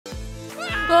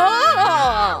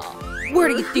Where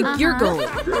do you think you're going?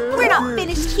 We're not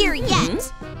finished here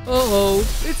yet. Uh-oh,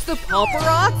 it's the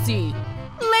paparazzi.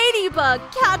 Ladybug,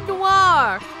 Cat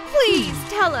Noir, please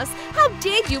tell us, how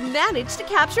did you manage to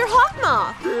capture Hawk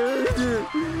Moth?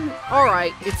 All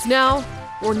right, it's now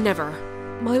or never.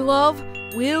 My love,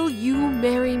 will you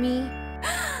marry me?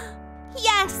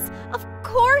 Yes, of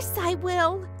course I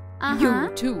will. You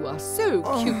two are so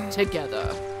cute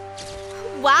together.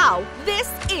 Wow, this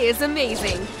is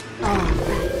amazing. All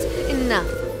right, enough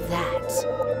of that.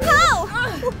 Oh!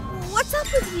 What's up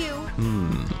with you?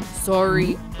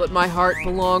 Sorry, but my heart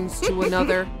belongs to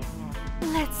another.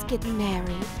 Let's get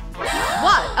married.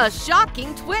 What a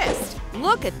shocking twist!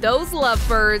 Look at those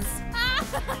lovebirds.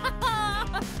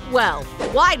 Well,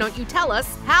 why don't you tell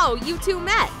us how you two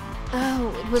met?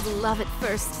 Oh, it was love at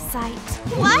first sight.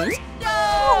 What? No!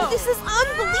 Oh, this is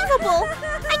unbelievable!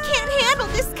 I can't handle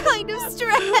this kind of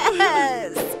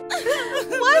stress!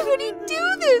 Why would he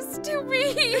do this to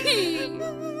me?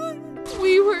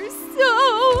 We were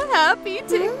so happy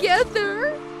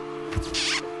together.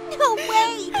 No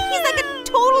way! He's like a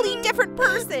totally different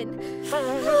person.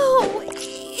 Oh,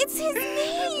 it's his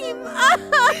name.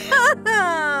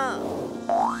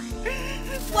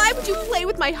 Why would you play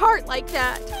with my heart like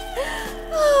that?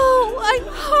 Oh, I'm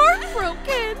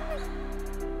heartbroken.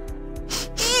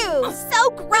 Ew, so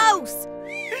gross.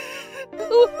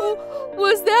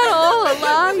 Was that all a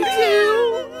lie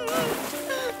too?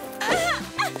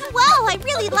 Well, I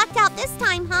really lucked out this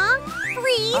time, huh?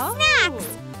 Free snacks.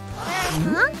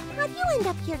 Huh? How'd you end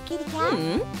up here, kitty cat?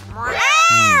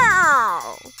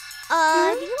 Meow.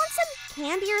 Do you want some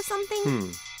candy or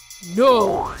something?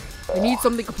 No, I need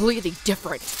something completely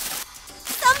different.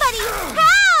 Somebody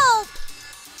help!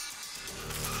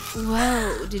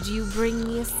 Whoa, did you bring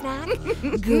me a snack?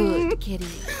 Good, kitty.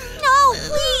 No,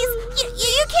 please!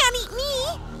 You can't eat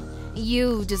me!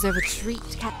 You deserve a treat,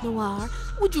 Cat Noir.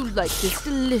 Would you like this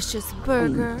delicious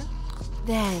burger?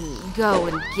 Then go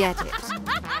and get it.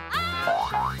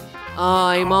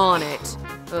 I'm on it.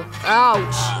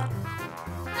 Ouch!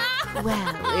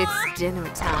 Well, it's dinner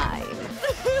time.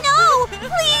 No!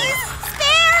 Please!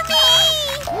 Spare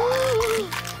me!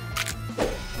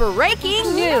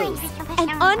 Breaking news! An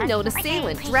unknown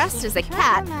assailant dressed as a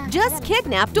cat just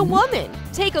kidnapped a woman.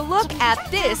 Take a look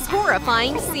at this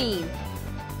horrifying scene.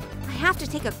 I have to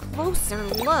take a closer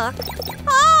look.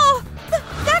 Oh!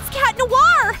 That's Cat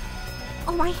Noir!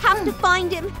 Oh, I have to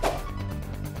find him.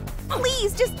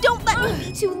 Please, just don't let me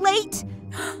be too late.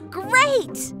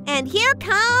 Great! And here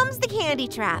comes the candy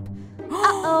trap.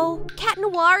 Uh-oh, Cat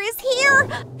Noir is here!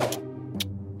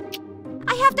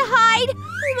 I have to hide!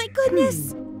 Oh my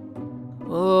goodness!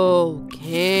 Oh,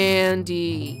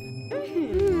 candy.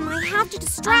 I have to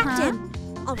distract him.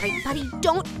 All right, buddy,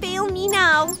 don't fail me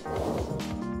now.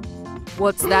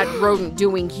 What's that rodent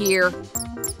doing here?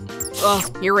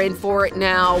 Ugh, you're in for it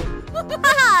now.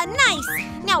 Haha, nice!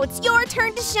 Now it's your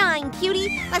turn to shine,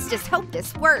 cutie. Let's just hope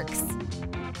this works.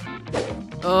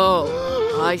 Oh,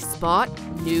 I spot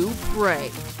new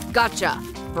prey. Gotcha.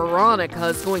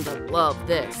 Veronica's going to love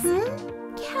this.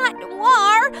 Cat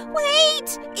Noir,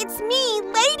 wait! It's me,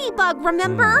 Ladybug,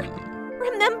 remember?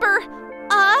 Remember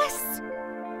us?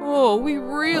 Oh, we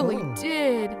really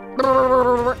did.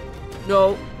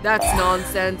 No, that's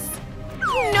nonsense.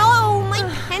 No, my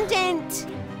pendant.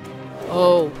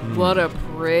 Oh, what a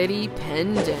pretty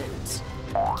pendant.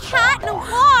 Cat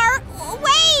Noir,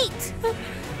 wait!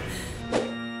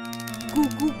 Goo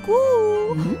goo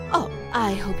goo. Oh,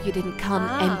 I hope you didn't come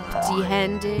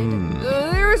empty-handed.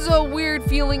 There's a weird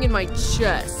feeling in my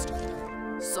chest.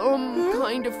 Some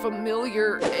kind of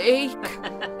familiar ache.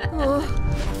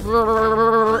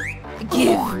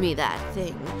 Give me that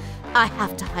thing. I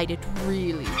have to hide it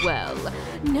really well.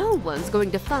 No one's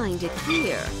going to find it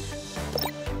here.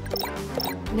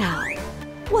 Now,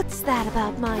 what's that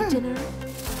about my dinner?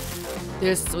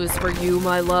 This was for you,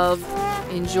 my love.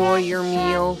 Enjoy your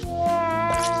meal.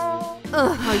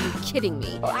 Ugh, are you kidding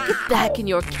me? Get back in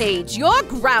your cage. You're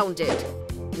grounded.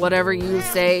 Whatever you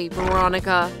say,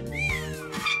 Veronica.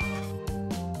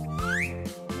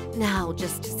 Now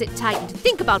just sit tight and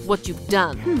think about what you've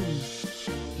done.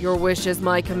 Your wish is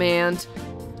my command.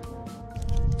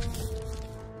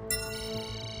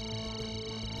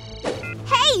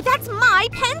 Hey, that's my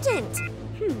pendant.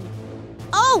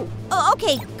 Oh,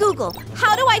 okay, Google.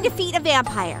 How do I defeat a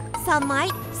vampire?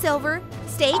 Sunlight, silver,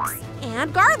 stakes,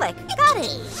 and garlic. Got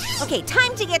it. Okay,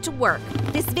 time to get to work.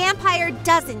 This vampire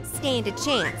doesn't stand a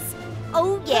chance.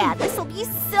 Oh yeah, this will be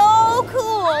so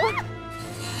cool.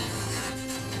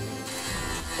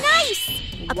 Nice!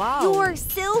 A pure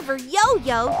silver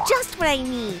yo-yo, just what I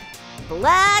need.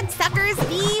 Blood suckers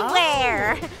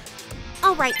beware.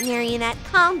 All right, Marionette.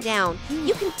 Calm down.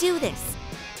 You can do this.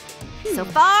 So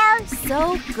far,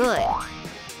 so good.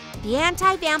 The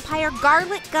anti-vampire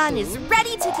garlic gun is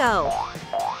ready to go.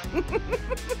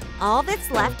 All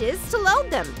that's left is to load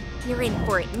them. You're in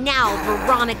for it now,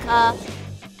 Veronica.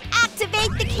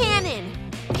 Activate the cannon.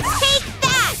 Take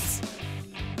that!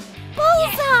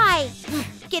 Bullseye!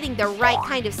 Getting the right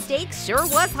kind of stakes sure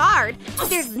was hard.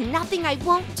 There's nothing I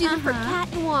won't do for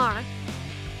Cat Noir.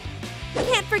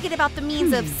 Can't forget about the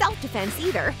means of self-defense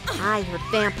either. I heard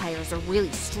vampires are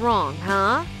really strong,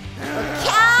 huh?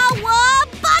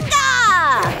 Cowabunga!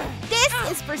 This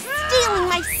is for stealing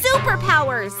my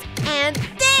superpowers! And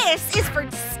this is for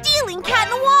stealing Cat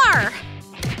Noir!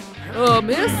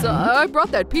 Miss, I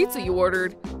brought that pizza you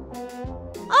ordered.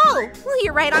 Oh, well,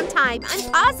 you're right on time.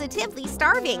 I'm positively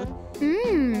starving.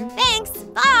 Thanks,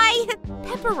 bye.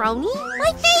 Pepperoni?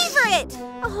 My favorite!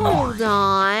 Hold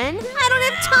on, I don't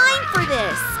have time for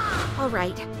this. All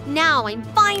right, now I'm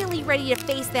finally ready to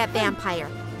face that vampire.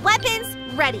 Weapons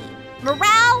ready,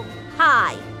 morale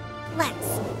high.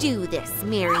 Let's do this,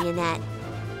 Marionette.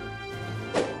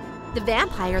 The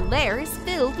vampire lair is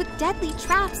filled with deadly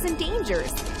traps and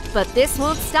dangers, but this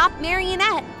won't stop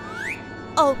Marionette.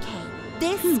 Okay,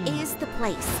 this is the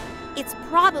place. It's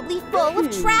probably full of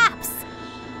traps.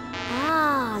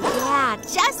 Ah, yeah,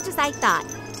 just as I thought.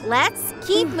 Let's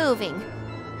keep moving.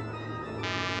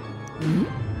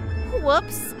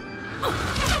 Whoops.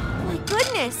 My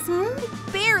goodness, I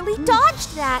barely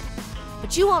dodged that.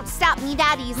 But you won't stop me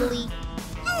that easily.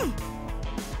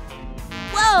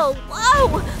 Whoa,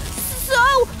 whoa,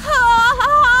 so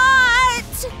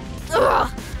hot! Ugh,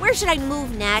 where should I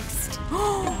move next?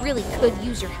 I really could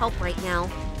use your help right now.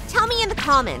 Tell me in the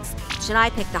comments, should I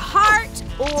pick the heart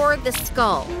or the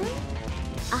skull?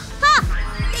 Aha!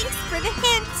 Thanks for the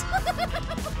hint!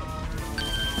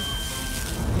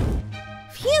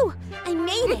 Phew! I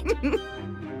made it!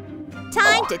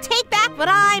 Time to take back what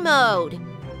I'm owed!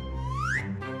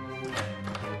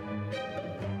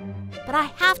 But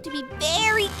I have to be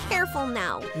very careful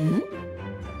now.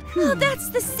 Oh, that's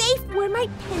the safe where my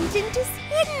pendant is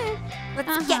hidden!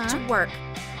 Let's get to work.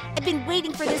 I've been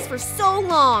waiting for this for so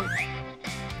long.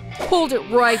 Hold it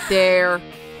right there.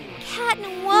 Cat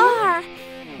Noir!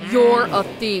 You're a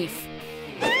thief.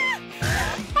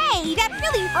 Hey, that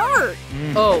really hurt.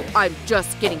 Oh, I'm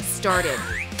just getting started.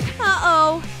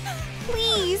 Uh-oh.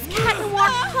 Please, Cat Noir,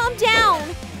 calm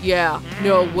down. Yeah,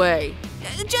 no way.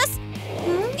 Just,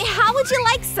 how would you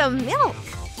like some milk?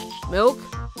 Milk?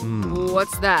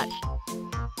 What's that?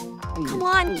 Come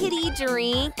on, kitty,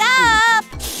 drink up.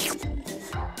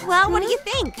 Well, what do you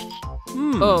think?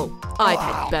 Oh, I've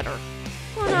had better.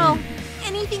 Oh no,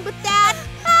 anything but that?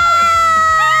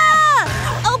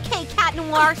 Ah! Okay, Cat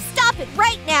Noir, stop it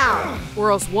right now.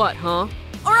 Or else what, huh?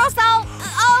 Or else I'll,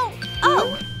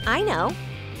 oh, I know.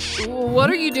 What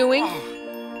are you doing?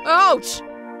 Ouch!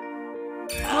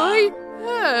 My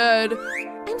head.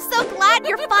 I'm so glad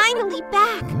you're finally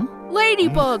back.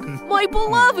 Ladybug, my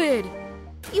beloved.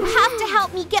 You have to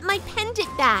help me get my pendant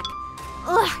back.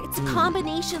 Ugh, it's a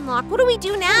combination lock. What do we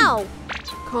do now?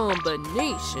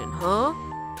 Combination, huh?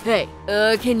 Hey,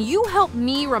 can you help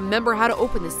me remember how to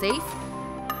open the safe?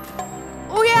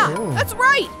 Oh yeah, that's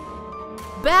right!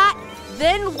 Bat,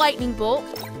 then lightning bolt,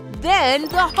 then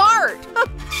the heart!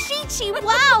 Chi-Chi,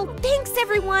 wow! Thanks,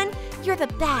 everyone! You're the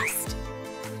best.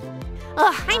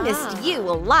 Ugh, I missed you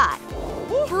a lot.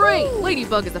 Great!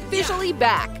 Ladybug is officially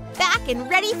back! Back and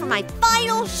ready for my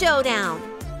final showdown.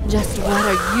 Just what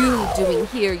are you doing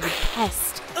here, you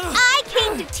pest? I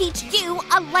came to teach you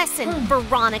a lesson,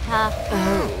 Veronica.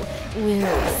 Oh, we'll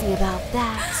see about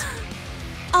that.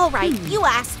 All right, you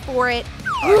asked for it.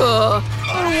 I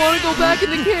don't want to go back in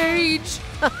the cage.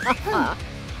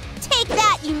 Take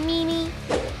that, you meanie.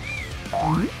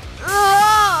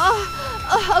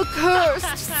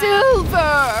 Accursed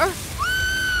silver.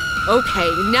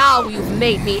 Okay, now you've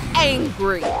made me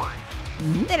angry.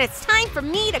 Then it's time for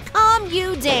me to calm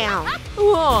you down.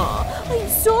 I'm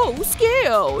so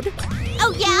scared.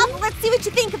 Oh yeah? Well, let's see what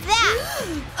you think of that.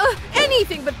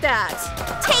 Anything but that.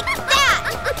 Take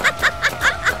that!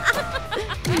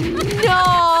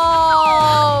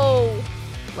 No!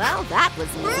 Well, that was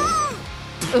easy.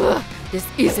 This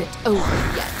isn't over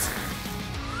yet.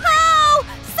 Oh!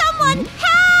 Someone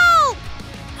help!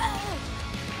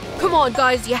 Come on,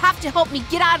 guys, you have to help me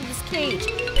get out of this cage.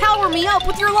 Power me up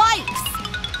with your lights.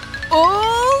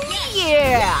 Oh,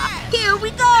 yeah! Here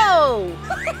we go!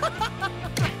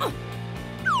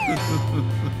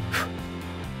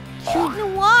 Cat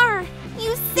Noir,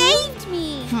 you saved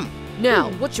me! Now,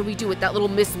 what should we do with that little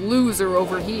Miss Loser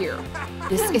over here?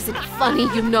 This isn't funny,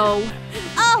 you know.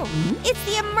 Oh, Oh, it's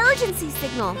the emergency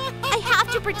signal. I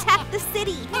have to protect the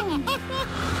city.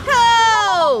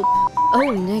 Help!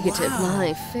 Oh, negative,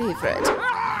 my favorite.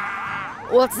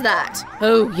 What's that?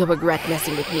 Oh, you'll regret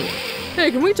messing with me.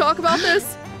 Hey, can we talk about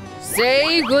this?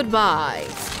 Say goodbye.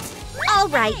 All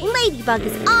right, Ladybug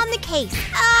is on the case.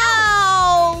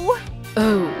 Ow!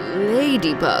 Oh,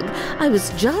 Ladybug, I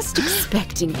was just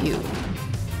expecting you.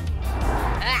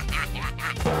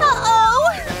 Uh-oh!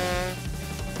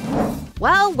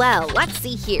 Well, let's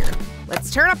see here. Let's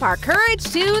turn up our courage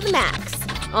to the max.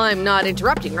 I'm not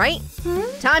interrupting, right?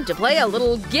 Time to play a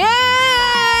little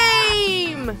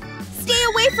game! Stay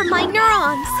away from my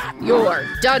neurons. You're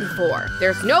done for.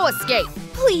 There's no escape.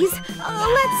 Please,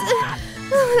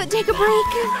 let's take a break.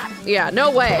 Yeah, no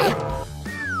way.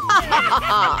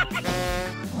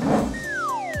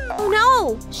 Oh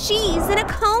no, she's in a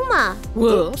coma.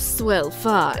 Whoops, well,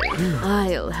 fine.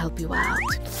 I'll help you out.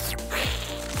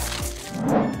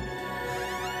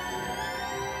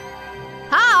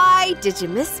 Hi, did you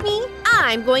miss me?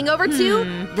 I'm going over to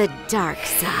the dark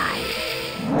side.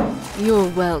 You're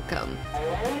welcome.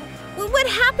 What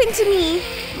happened to me?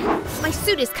 My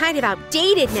suit is kind of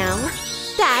outdated now.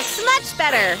 That's much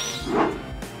better.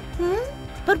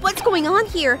 But what's going on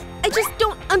here? I just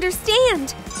don't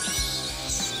understand.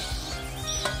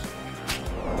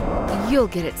 You'll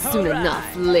get it soon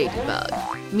enough, Ladybug.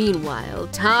 Meanwhile,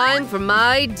 time for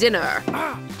my dinner.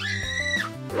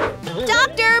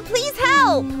 Doctor, please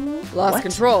help! Lost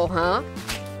control, huh?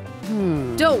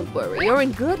 Don't worry, you're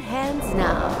in good hands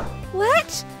now.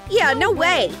 What? Yeah, no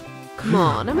way. Come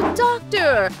on, I'm a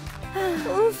doctor.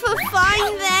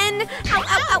 Fine then. Ow,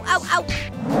 ow, ow, ow, ow.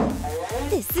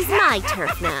 This is my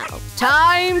turf now.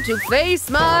 Time to face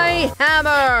my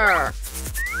hammer.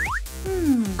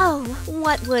 Oh,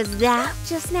 what was that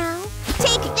just now?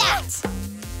 Take that!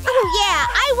 Oh yeah,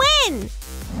 I win!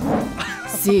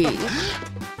 See?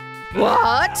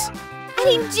 What? I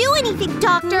didn't do anything,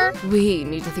 Doctor! We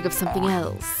need to think of something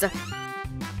else.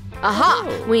 Aha!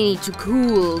 We need to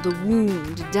cool the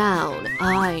wound down.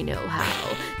 I know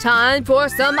how. Time for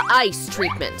some ice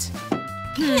treatment.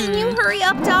 Can you hurry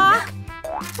up, Doc?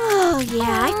 Oh,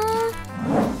 yeah.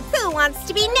 Who wants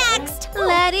to be next?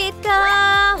 Let it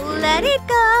go, let it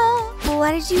go.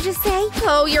 What did you just say?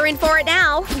 Oh, you're in for it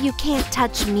now. You can't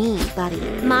touch me, buddy.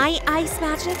 My ice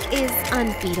magic is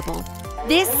unbeatable.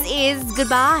 This is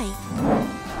goodbye.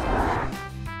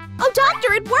 Oh,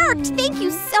 Doctor, it worked! Thank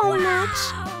you so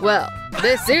much. Well,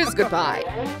 this is goodbye.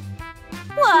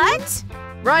 What?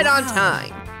 Right on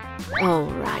time. All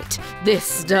right,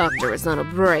 this doctor is on a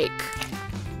break.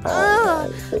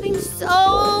 Ugh, I'm so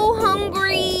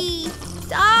hungry.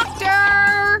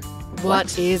 Doctor!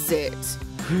 What is it?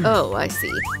 Oh, I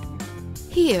see.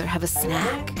 Here, have a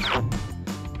snack.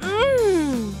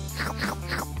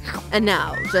 And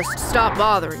now, just stop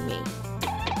bothering me.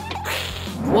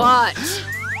 What?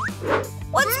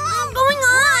 What's going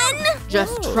on?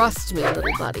 Just trust me,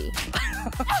 little buddy.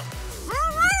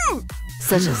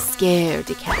 Such a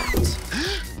scaredy cat.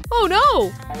 Oh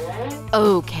no!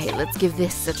 Okay, let's give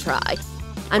this a try.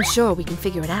 I'm sure we can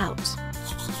figure it out.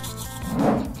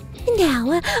 Now,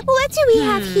 what do we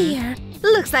have here?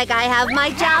 Looks like I have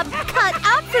my job cut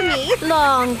out for me.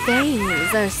 Long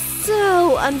bangs are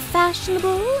so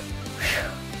unfashionable.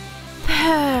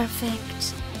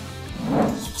 Perfect.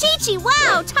 Chi-Chi,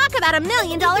 wow! Talk about $1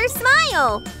 million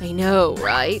smile! I know,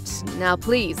 right? Now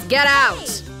please, get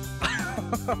out!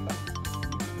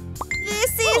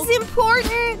 This is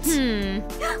important!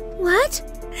 What?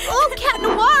 Oh, Cat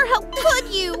Noir, how could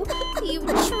you? You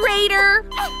traitor!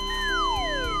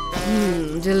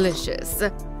 Delicious.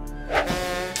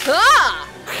 Ah!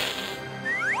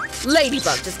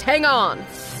 Ladybug, just hang on.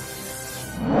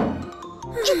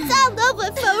 It's all over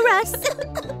for us.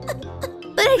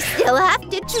 But I still have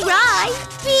to try.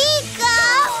 Pika!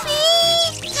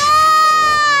 Pika!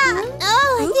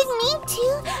 Oh, I didn't mean to.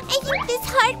 I think this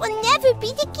heart will never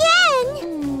beat again.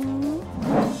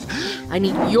 I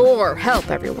need your help,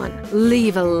 everyone.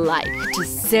 Leave a like to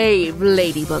save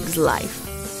Ladybug's life.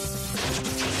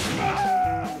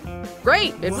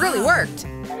 Great, it really worked.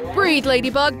 Breathe,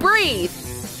 Ladybug, breathe.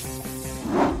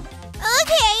 Okay,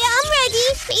 I'm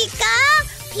ready. Pika!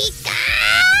 Pika!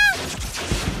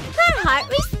 Her heart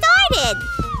restarted.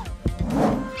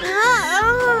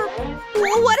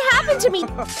 What happened to me?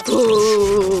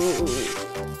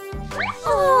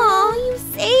 Oh, you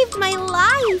saved my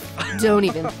life. Don't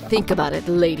even think about it,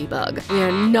 Ladybug.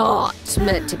 We're not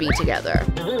meant to be together.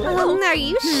 Are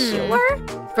you sure?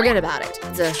 Forget about it.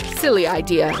 It's a silly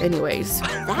idea anyways.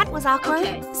 That was awkward.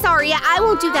 Okay. Sorry, I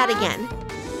won't do that again.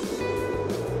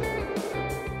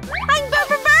 I'm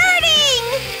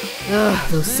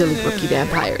Ugh, those silly rookie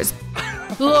vampires.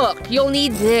 Look, you'll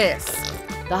need this.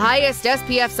 The highest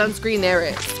SPF sunscreen there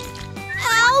is.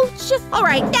 Ouch! All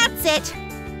right, that's it.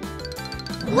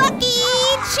 Lucky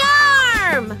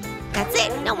Charm! That's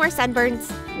it, no more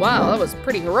sunburns. Wow, that was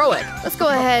pretty heroic. Let's go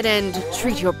ahead and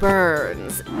treat your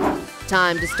burns.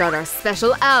 Time to start our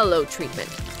special aloe treatment.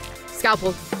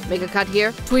 Scalpel, make a cut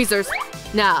here. Tweezers.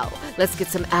 Now, let's get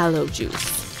some aloe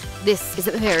juice. This is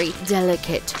a very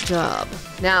delicate job.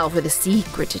 Now for the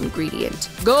secret ingredient.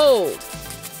 Gold!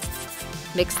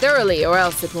 Mix thoroughly or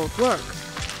else it won't work.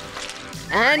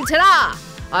 And ta-da!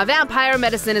 Our vampire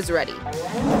medicine is ready.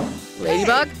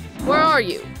 Ladybug, where are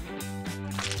you?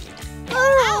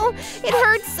 Oh, it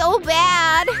hurts so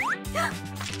bad.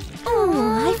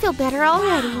 Oh, I feel better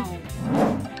already.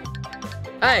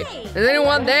 Hey, is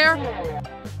anyone there?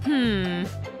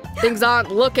 Things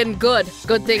aren't looking good.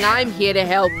 Good thing I'm here to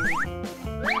help.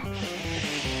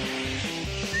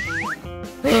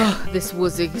 Ugh, this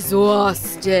was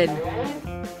exhausting.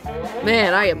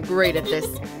 Man, I am great at this.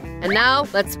 And now,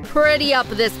 let's pretty up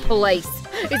this place.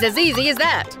 It's as easy as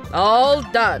that. All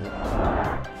done.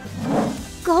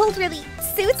 Gold really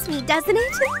suits me, doesn't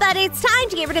it? But it's time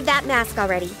to get rid of that mask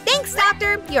already. Thanks,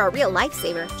 Doctor. You're a real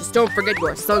lifesaver. Just don't forget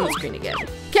your sunscreen again.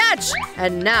 Catch!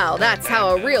 And now that's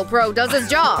how a real pro does his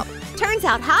job. Turns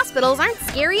out hospitals aren't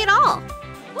scary at all.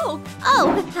 Oh,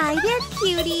 hi there,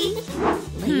 cutie.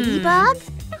 Ladybug?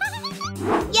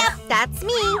 Yep, that's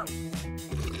me.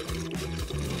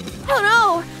 Oh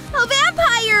no, a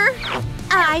vampire!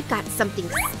 I've got something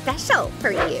special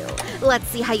for you. Let's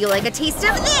see how you like a taste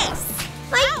of this.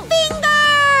 My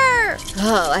finger!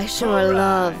 Oh, I sure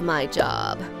love my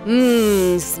job.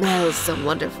 Smells so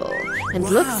wonderful. And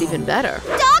looks even better.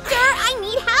 Doctor, I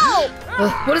need help!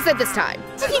 What is it this time?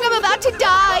 I think I'm about to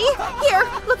die. Here,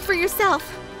 look for yourself.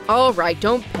 All right,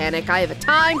 don't panic. I have a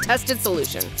time-tested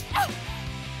solution.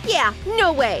 Yeah,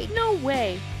 no way. No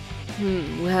way.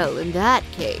 Well, in that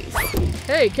case…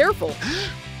 Hey, careful.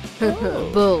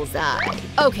 Bullseye.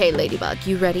 Okay, Ladybug,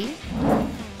 you ready?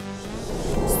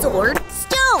 Sword,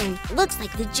 stone. Looks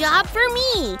like the job for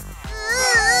me.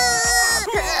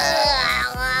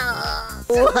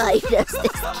 Why does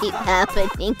this keep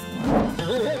happening?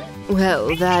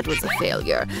 Well, that was a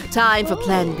failure. Time for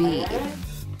plan B.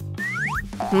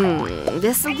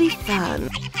 This'll be fun.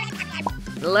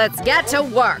 Let's get to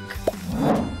work.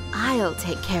 I'll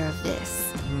take care of this.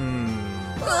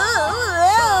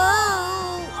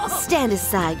 Stand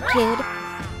aside, kid.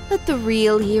 Let the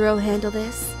real hero handle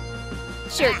this.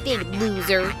 Sure thing,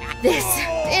 loser. This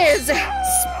is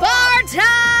Sparta!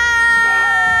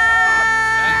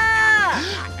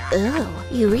 Oh,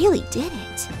 you really did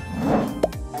it.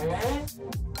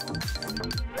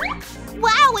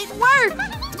 Wow, it worked!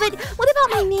 But what about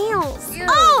my nails?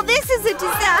 Oh, this is a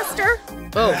disaster!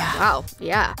 Oh, wow,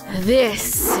 yeah.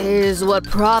 This is what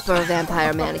proper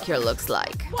vampire manicure looks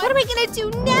like. What am I gonna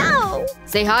do now?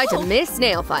 Say hi to Miss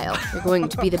Nailfile. You're going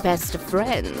to be the best of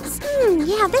friends.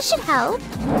 Yeah, this should help.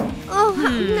 Oh,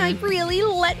 I really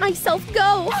let myself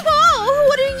go. Oh,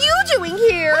 what are you doing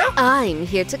here? I'm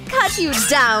here to cut you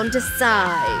down to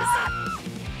size.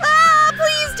 Ah,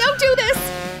 please don't do this.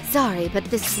 Sorry, but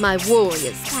this is my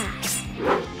warrior's task.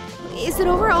 Is it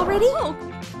over already?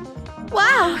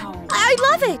 Wow, I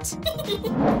love it.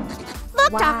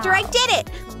 Look, Doctor, I did it.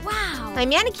 Wow. My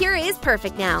manicure is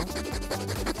perfect now.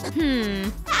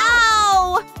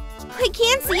 Ow! I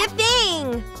can't see a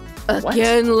thing.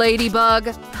 Again,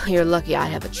 Ladybug? You're lucky I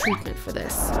have a treatment for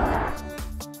this.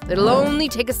 It'll only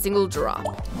take a single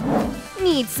drop.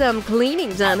 Need some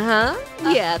cleaning done, huh?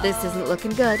 Yeah, this isn't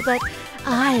looking good, but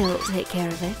I'll take care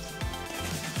of it.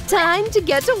 Time to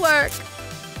get to work.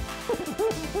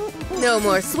 No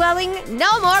more swelling,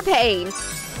 no more pain.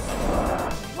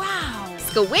 Wow.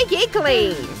 Squeaky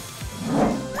clean.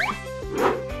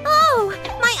 Oh,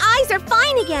 my eyes are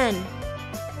fine again.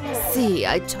 See,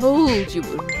 I told you it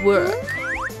would work.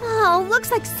 Oh,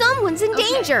 looks like someone's in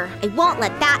danger. I won't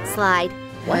let that slide.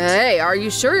 Hey, are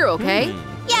you sure you're okay?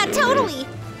 Yeah, totally.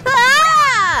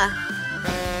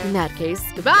 Ah! In that case,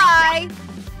 goodbye.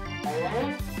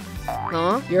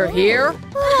 Huh? You're here?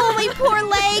 Oh, my poor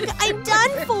leg. I'm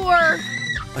done for.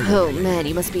 Oh man,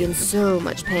 you must be in so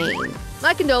much pain.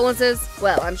 My condolences.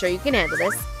 Well, I'm sure you can handle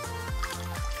this.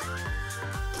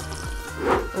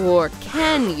 Or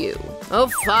can you? Oh,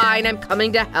 fine, I'm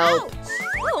coming to help.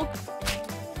 Ouch.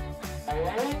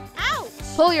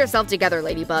 Ouch. Pull yourself together,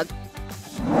 Ladybug.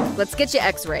 Let's get you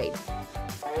x-rayed.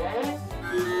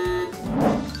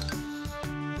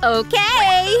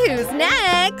 Okay, who's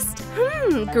next?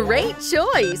 Great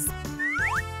choice.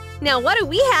 Now what do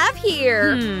we have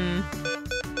here?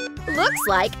 Looks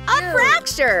like a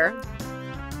fracture.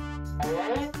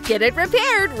 Get it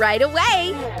repaired right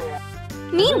away.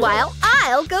 Meanwhile,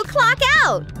 I'll go clock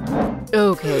out.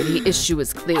 Okay, the issue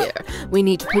is clear. We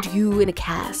need to put you in a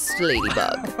cast,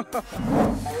 Ladybug.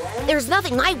 There's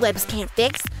nothing my webs can't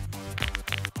fix.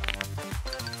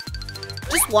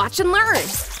 Just watch and learn.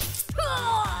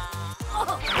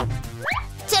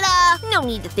 Ta-da! No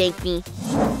need to thank me.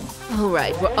 All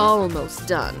right, we're almost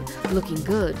done. Looking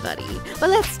good, buddy. But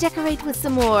let's decorate with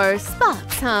some more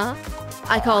spots, huh?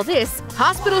 I call this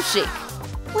Hospital Chic.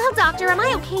 Well, doctor, am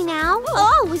I okay now?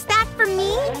 Oh, is that for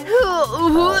me?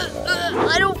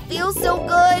 I don't feel so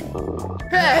good.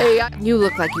 Hey, you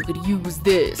look like you could use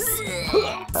this.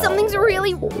 Something's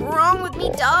really wrong with me,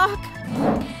 Doc.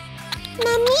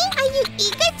 Mommy, are you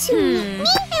eager to meet me?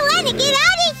 I want to get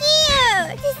out of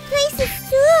here. This place is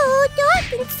so dark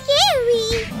and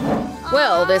scary.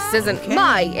 Well, this isn't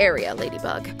my area,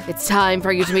 Ladybug. It's time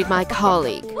for you to meet my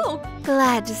colleague. Oh.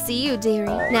 Glad to see you, dearie.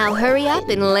 Now hurry up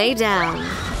and lay down.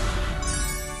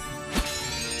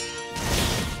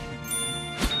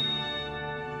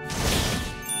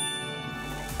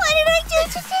 What did I do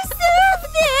to deserve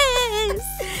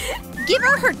this? Give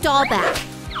her doll back.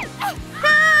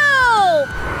 Help!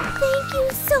 Thank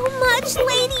you so much,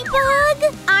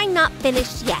 Ladybug. I'm not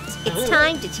finished yet. It's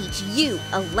time to teach you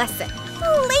a lesson.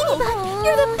 Oh, Ladybug,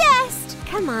 you're the best.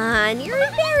 Come on, you're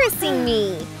embarrassing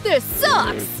me. This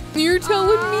sucks. You're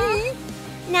telling me?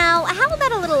 Now, how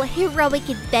about a little heroic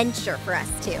adventure for us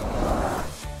two?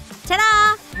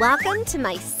 Ta-da! Welcome to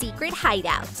my secret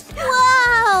hideout.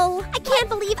 Whoa! I can't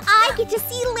believe I get to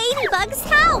see Ladybug's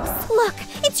house. Look,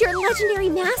 it's your legendary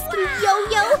mask and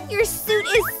yo-yo. Your suit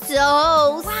is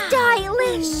so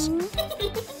stylish.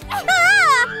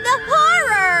 Ah! The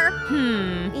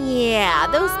horror! Yeah,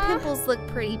 those pimples look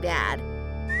pretty bad.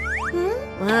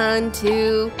 1,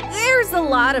 2, there's a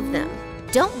lot of them.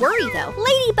 Don't worry though,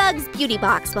 Ladybug's beauty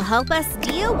box will help us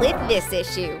deal with this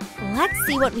issue. Let's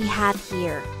see what we have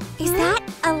here. Is that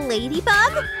a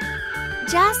ladybug?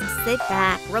 Just sit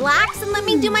back, relax, and let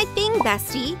me do my thing,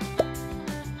 bestie.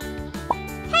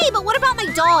 Hey, but what about my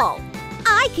doll?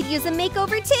 I could use a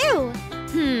makeover too.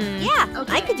 Yeah,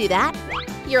 okay. I could do that.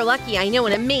 You're lucky I know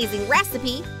an amazing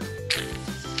recipe.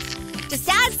 Just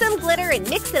add some glitter and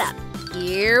mix it up.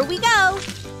 Here we go.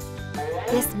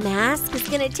 This mask is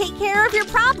gonna take care of your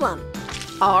problem.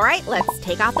 All right, let's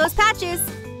take off those patches.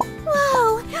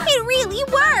 Whoa, it really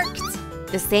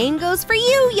worked. The same goes for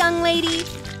you, young lady.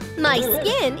 My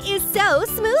skin is so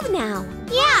smooth now.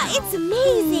 Yeah, it's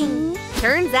amazing.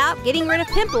 Turns out getting rid of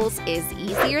pimples is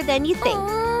easier than you think.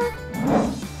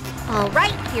 All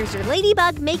right, here's your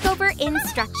Ladybug makeover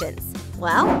instructions.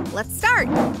 Well, let's start.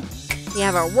 We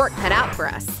have our work cut out for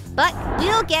us, but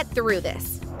we'll get through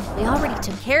this. We already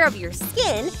took care of your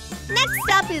skin. Next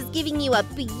up is giving you a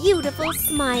beautiful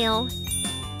smile.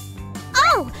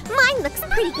 Oh, mine looks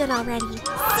pretty good already.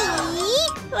 See?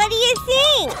 What do you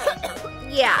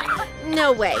think? Yeah,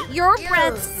 no way. Your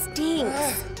breath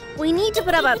stinks. We need to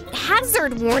put up a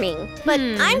hazard warning, but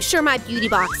I'm sure my beauty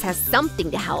box has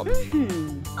something to help.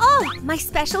 Oh, my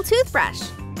special toothbrush.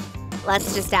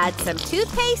 Let's just add some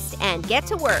toothpaste and get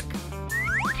to work.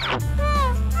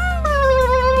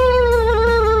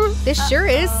 This sure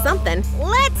is something.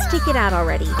 Let's take it out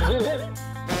already.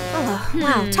 Oh,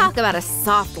 wow, talk about a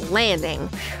soft landing.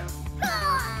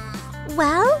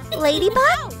 Well,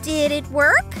 Ladybug, did it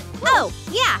work? Oh,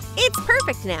 yeah, it's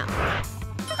perfect now.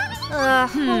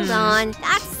 Hold on,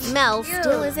 that smell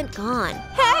still isn't gone.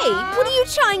 Hey, what are you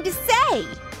trying to say?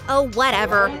 Oh,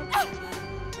 whatever.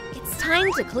 It's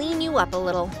time to clean you up a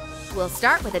little. We'll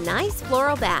start with a nice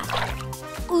floral bath.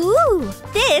 Ooh,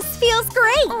 this feels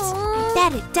great. I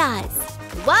bet it does.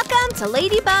 Welcome to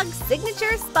Ladybug's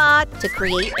signature spot. To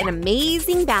create an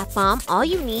amazing bath bomb, all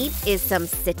you need is some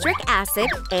citric acid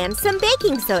and some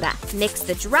baking soda. Mix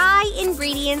the dry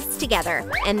ingredients together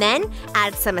and then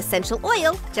add some essential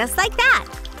oil just like that.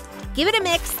 Give it a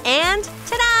mix and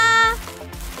ta-da!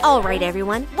 All right,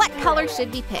 everyone, what color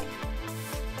should we pick?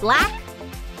 Black,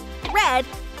 red,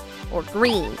 or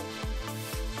green?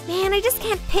 Man, I just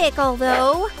can't pick,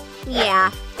 although…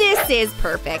 Yeah, this is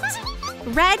perfect.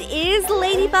 Red is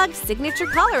Ladybug's signature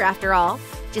color after all.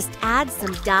 Just add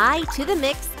some dye to the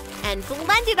mix and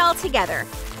blend it all together.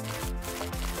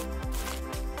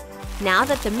 Now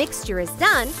that the mixture is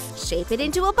done, shape it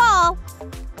into a ball.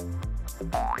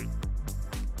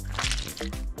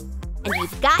 And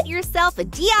you've got yourself a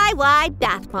DIY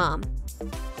bath bomb.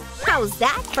 How's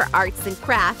that for arts and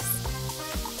crafts?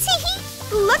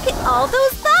 Tee-hee! Look at all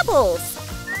those bubbles!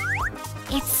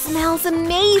 It smells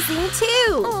amazing,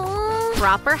 too! Aww.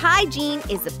 Proper hygiene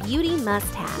is a beauty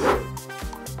must-have.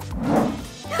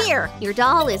 Here, your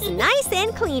doll is nice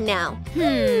and clean now.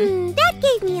 That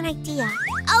gave me an idea.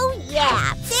 Oh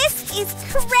yeah, this is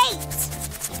great!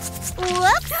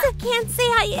 Whoops, can't say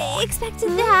I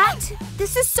expected that.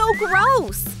 This is so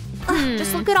gross. Ugh,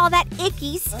 just look at all that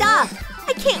icky stuff.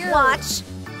 I can't watch.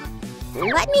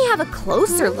 Let me have a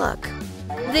closer look.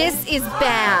 This is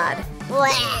bad.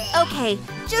 Okay,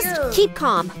 just keep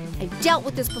calm. I've dealt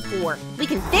with this before. We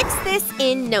can fix this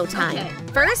in no time.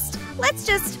 First, let's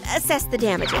just assess the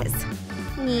damages.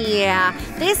 Yeah,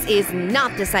 this is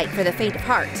not the sight for the faint of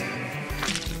heart.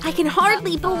 I can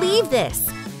hardly believe this.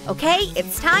 Okay,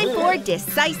 it's time for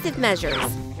decisive measures.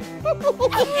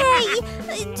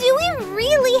 Hey, do we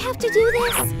really have to do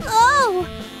this? Oh,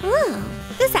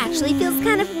 this actually feels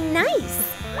kind of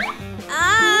nice.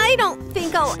 I don't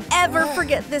think I'll ever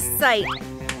forget this sight.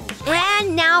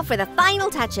 And now for the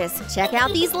final touches. Check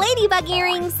out these ladybug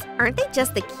earrings. Aren't they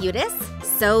just the cutest?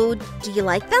 So, do you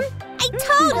like them? I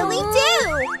totally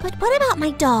do! But what about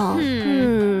my doll?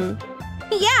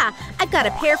 Yeah, I've got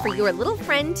a pair for your little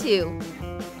friend too.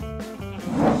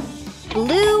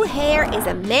 Blue hair is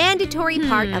a mandatory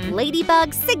part of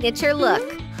Ladybug's signature look.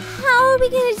 How are we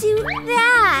gonna do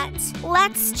that?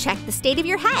 Let's check the state of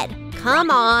your head.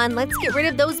 Come on, let's get rid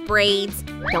of those braids.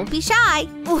 Don't be shy.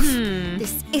 Oof,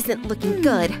 this isn't looking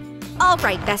good. All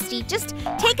right, bestie, just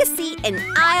take a seat and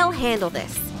I'll handle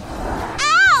this.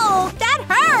 Ow! That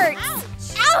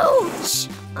hurts! Ouch!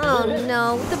 Oh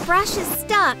no, the brush is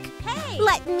stuck. Hey!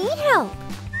 Let me help.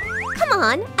 Come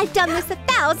on, I've done this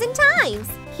 1,000 times.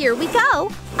 Here we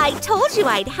go. I told you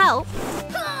I'd help.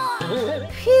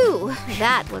 Phew,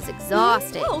 that was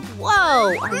exhausting.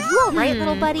 Whoa, are you all right,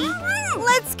 little buddy?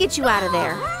 Let's get you out of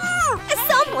there.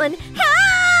 Someone,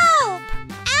 help!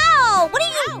 Ow! What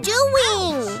are you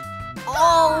doing?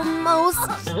 Almost.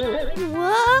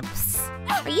 Whoops.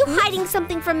 Are you hiding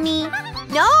something from me?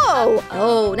 No!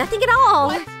 Oh, nothing at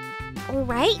all. All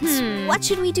right, what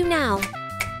should we do now?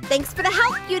 Thanks for the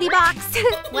help, Beauty Box.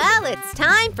 Well, it's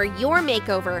time for your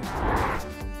makeover.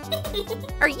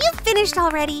 Are you finished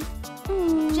already?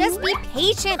 Just be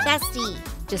patient, bestie.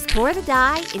 Just pour the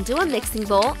dye into a mixing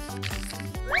bowl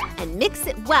and mix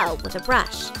it well with a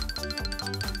brush.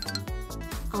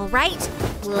 All right,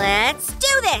 let's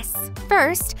do this.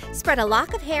 First, spread a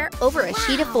lock of hair over a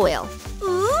sheet of foil.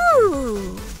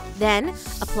 Ooh! Then,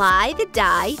 apply the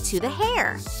dye to the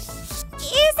hair.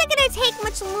 Is it gonna take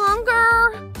much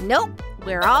longer? Nope,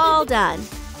 we're all done.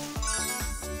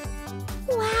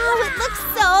 Wow, it looks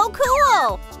so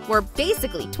cool! We're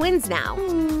basically twins now.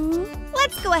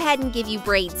 Let's go ahead and give you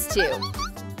braids too.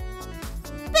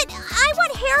 But I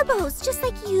want hair bows just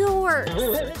like yours.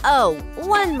 Oh,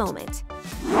 one moment.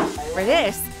 For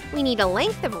this, we need a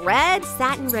length of red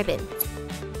satin ribbon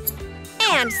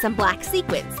and some black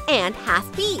sequins and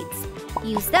half beads.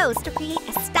 Use those to create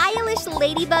a stylish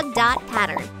ladybug dot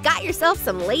pattern. Got yourself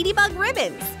some ladybug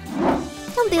ribbons.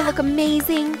 Don't they look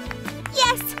amazing?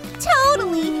 Yes,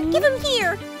 totally. Give them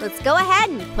here. Let's go ahead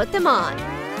and put them on.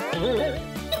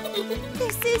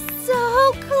 This is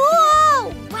so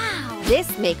cool. Wow.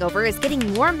 This makeover is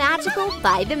getting more magical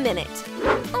by the minute.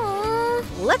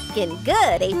 Looking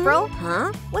good, April.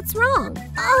 Huh? What's wrong?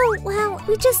 Oh, well,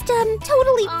 we just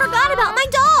totally forgot about my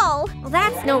doll. Well,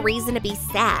 that's no reason to be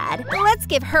sad. Let's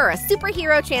give her a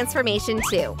superhero transformation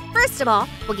too. First of all,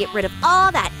 we'll get rid of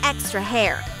all that extra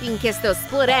hair. You can kiss those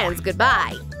split ends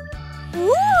goodbye.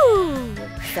 Ooh!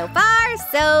 So far,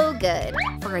 so good.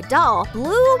 For a doll,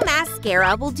 blue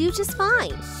mascara will do just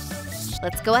fine.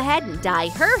 Let's go ahead and dye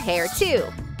her hair too.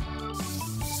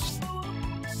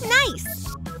 Nice!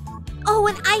 Oh,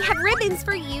 and I have ribbons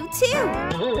for you too.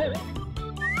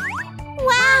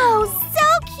 Wow, so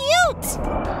cute!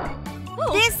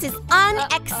 This is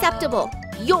unacceptable.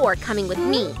 You're coming with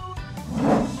me.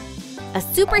 A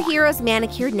superhero's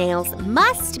manicured nails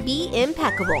must be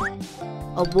impeccable.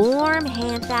 A warm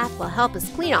hand bath will help us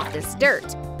clean off this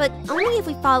dirt, but only if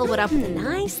we follow it up with a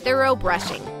nice, thorough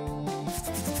brushing.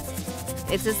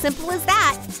 It's as simple as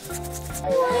that.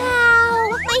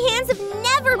 Wow! My hands have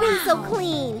never been so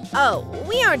clean. Oh,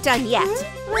 we aren't done yet.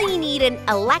 We need an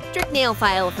electric nail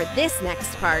file for this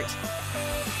next part.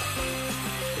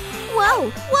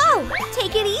 Whoa, whoa!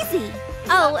 Take it easy.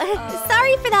 Oh,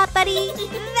 sorry for that, buddy.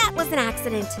 That was an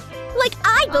accident. Like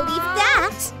I believe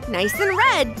that! Nice and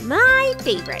red, my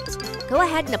favorite. Go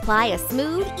ahead and apply a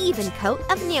smooth, even coat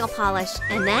of nail polish,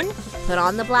 and then put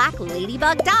on the black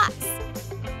ladybug dots.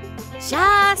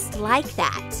 Just like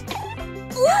that.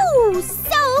 Ooh,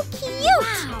 so cute!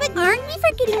 Wow. But aren't we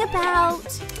forgetting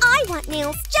about… I want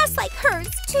nails just like hers,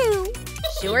 too.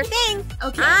 Sure thing.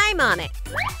 Okay. I'm on it.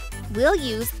 We'll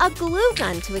use a glue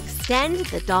gun to extend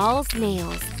the doll's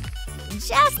nails.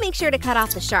 Just make sure to cut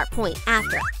off the sharp point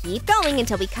after. Keep going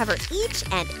until we cover each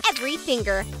and every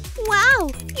finger. Wow,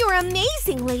 you're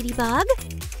amazing, Ladybug.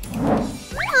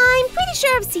 I'm pretty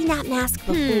sure I've seen that mask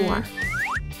before.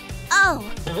 Oh,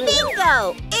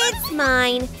 bingo! It's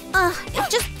mine. It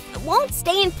just won't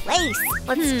stay in place.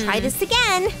 Let's try this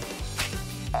again.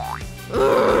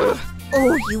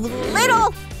 Oh, you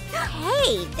little...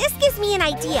 Hey, this gives me an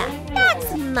idea.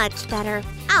 That's much better.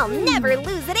 I'll never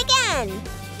lose it again.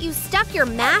 You stuck your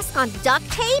mask on duct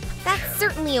tape? That's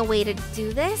certainly a way to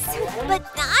do this. But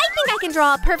I think I can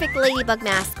draw a perfect Ladybug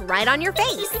mask right on your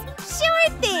face. Sure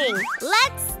thing.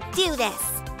 Let's do this.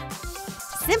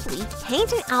 Simply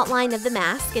paint an outline of the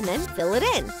mask and then fill it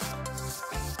in.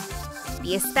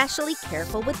 Be especially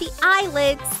careful with the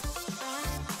eyelids.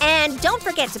 And don't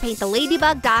forget to paint the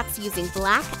Ladybug dots using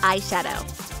black eyeshadow.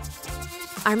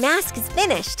 Our mask is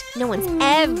finished. No one's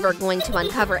ever going to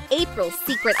uncover April's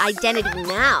secret identity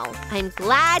now. I'm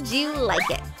glad you like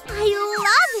it. I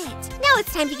love it! Now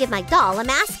it's time to give my doll a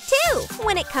mask too.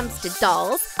 When it comes to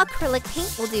dolls, acrylic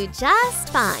paint will do just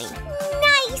fine.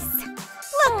 Nice!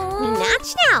 Look, we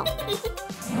match now.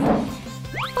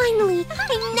 Finally,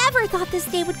 I never thought this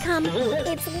day would come.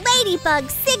 It's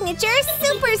Ladybug's signature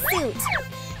super suit.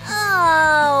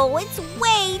 Oh, it's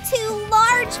way too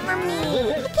large for me.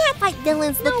 You can't fight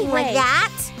villains looking like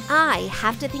that. I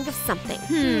have to think of something.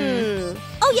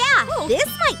 Oh yeah, this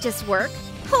might just work.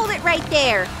 Hold it right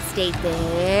there. Stay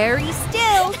very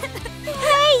still.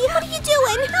 Hey, what are you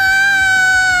doing?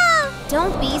 Ah!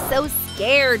 Don't be so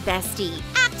scared, bestie.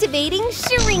 Activating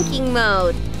shrinking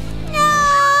mode.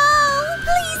 No,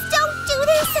 please don't do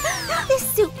this.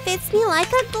 This suit fits me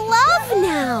like a glove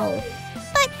now.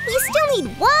 But we still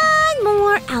need one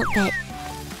more outfit.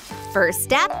 First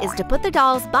step is to put the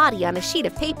doll's body on a sheet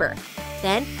of paper.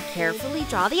 Then carefully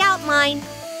draw the outline.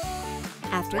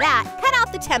 After that, cut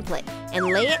out the template and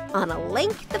lay it on a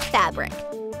length of fabric.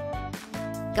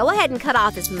 Go ahead and cut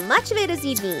off as much of it as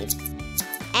you need.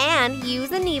 And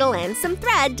use a needle and some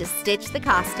thread to stitch the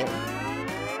costume.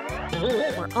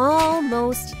 We're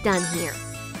almost done here.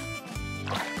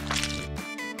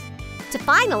 To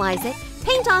finalize it,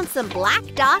 paint on some black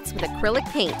dots with acrylic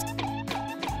paint.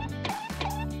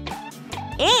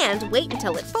 And wait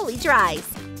until it fully dries.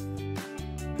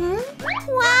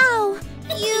 Wow,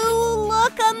 you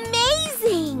look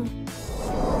amazing!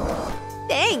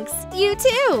 Thanks, you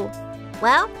too!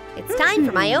 Well, it's time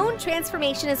for my own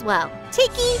transformation as well.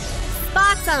 Tiki,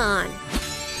 spots on!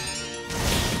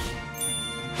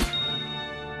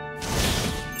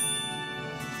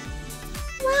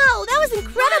 Wow, that was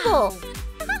incredible!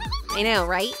 I know,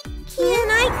 right? Can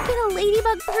I get a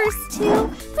Ladybug purse too?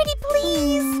 Pretty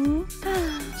please?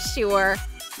 Sure.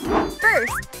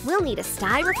 First, we'll need a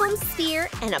styrofoam sphere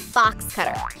and a box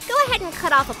cutter. Go ahead and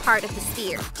cut off a part of the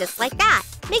sphere, just like that.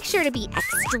 Make sure to be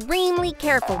extremely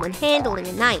careful when handling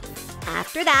a knife.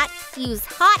 After that, use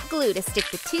hot glue to stick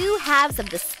the two halves of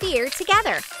the sphere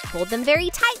together. Hold them very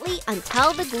tightly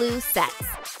until the glue sets.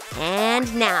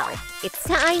 And now, it's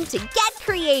time to get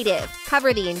creative.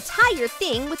 Cover the entire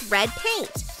thing with red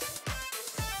paint.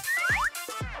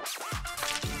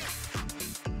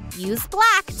 Use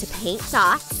black to paint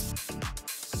dots.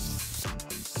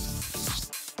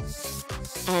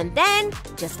 And then,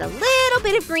 just a little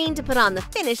bit of green to put on the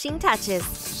finishing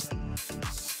touches.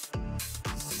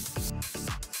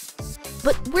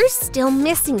 But we're still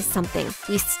missing something.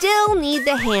 We still need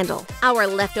the handle. Our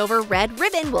leftover red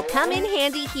ribbon will come in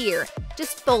handy here.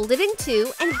 Just fold it in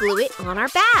two and glue it on our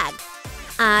bag.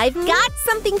 I've got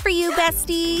something for you,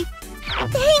 bestie.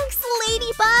 Thanks,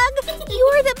 Ladybug.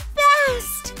 You're the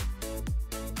best.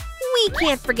 We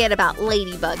can't forget about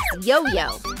Ladybug's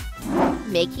yo-yo.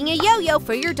 Making a yo-yo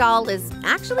for your doll is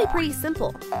actually pretty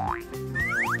simple.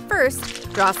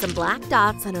 First, draw some black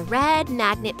dots on a red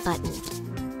magnet button.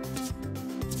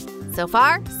 So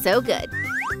far, so good.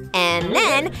 And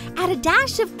then, add a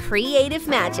dash of creative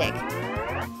magic.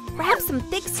 Grab some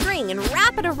thick string and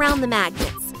wrap it around the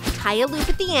magnets. Tie a loop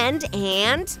at the end,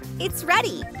 and it's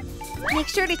ready. Make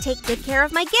sure to take good care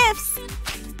of my gifts.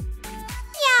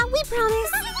 Yeah, we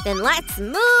promise. Then let's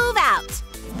move out.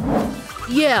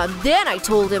 Yeah, then I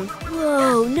told him,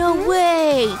 whoa, no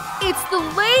way! It's the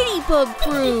Ladybug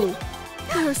crew!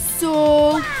 They're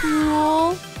so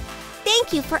cool!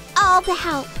 Thank you for all the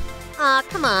help. Aw,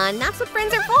 come on, that's what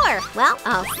friends are for. Well,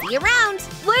 I'll see you around.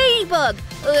 Ladybug!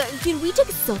 Can we take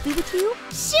a selfie with you?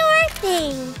 Sure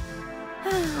thing.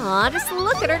 Aw, just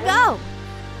look at her go.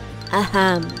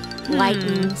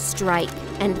 Lightning strike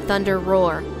and thunder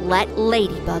roar. Let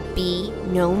Ladybug be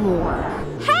no more.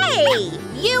 Hey!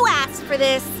 You asked for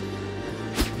this.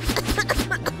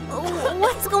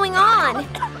 What's going on?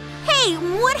 Hey, Hey,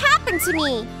 what happened to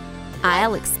me?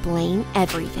 I'll explain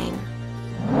everything.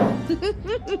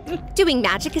 Doing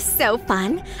magic is so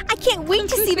fun. I can't wait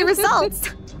to see the results.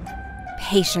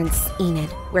 Patience, Enid.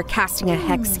 We're casting a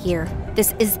hex here.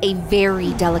 This is a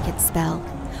very delicate spell.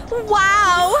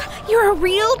 Wow, you're a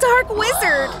real dark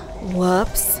wizard.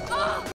 Whoops.